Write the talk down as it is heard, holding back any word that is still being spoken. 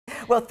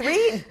Well,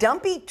 3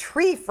 dumpy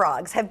tree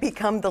frogs have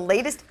become the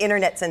latest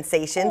internet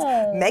sensations.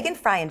 Oh. Megan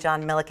Fry and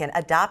John Milliken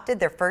adopted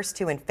their first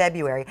 2 in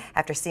February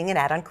after seeing an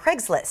ad on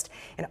Craigslist.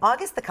 In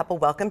August, the couple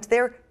welcomed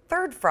their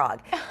 3rd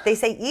frog. They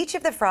say each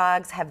of the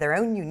frogs have their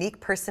own unique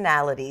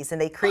personalities, and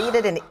they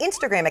created an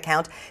Instagram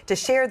account to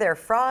share their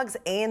frogs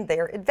and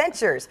their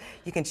adventures.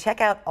 You can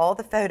check out all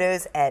the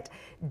photos at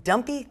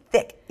Dumpy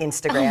Thick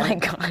Instagram. Oh my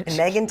gosh. And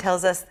Megan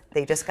tells us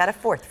they just got a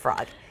 4th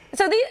frog.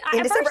 So these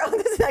In December,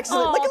 this is actually,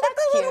 look at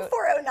the little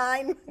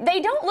 409.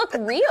 They don't look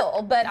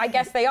real, but I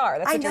guess they are.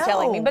 That's what you're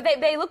telling me. But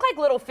they look like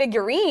little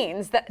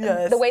figurines,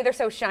 the way they're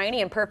so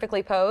shiny and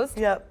perfectly posed.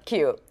 Yep.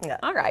 Cute. Yeah.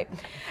 All right.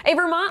 A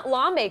Vermont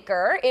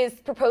lawmaker is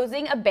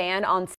proposing a ban on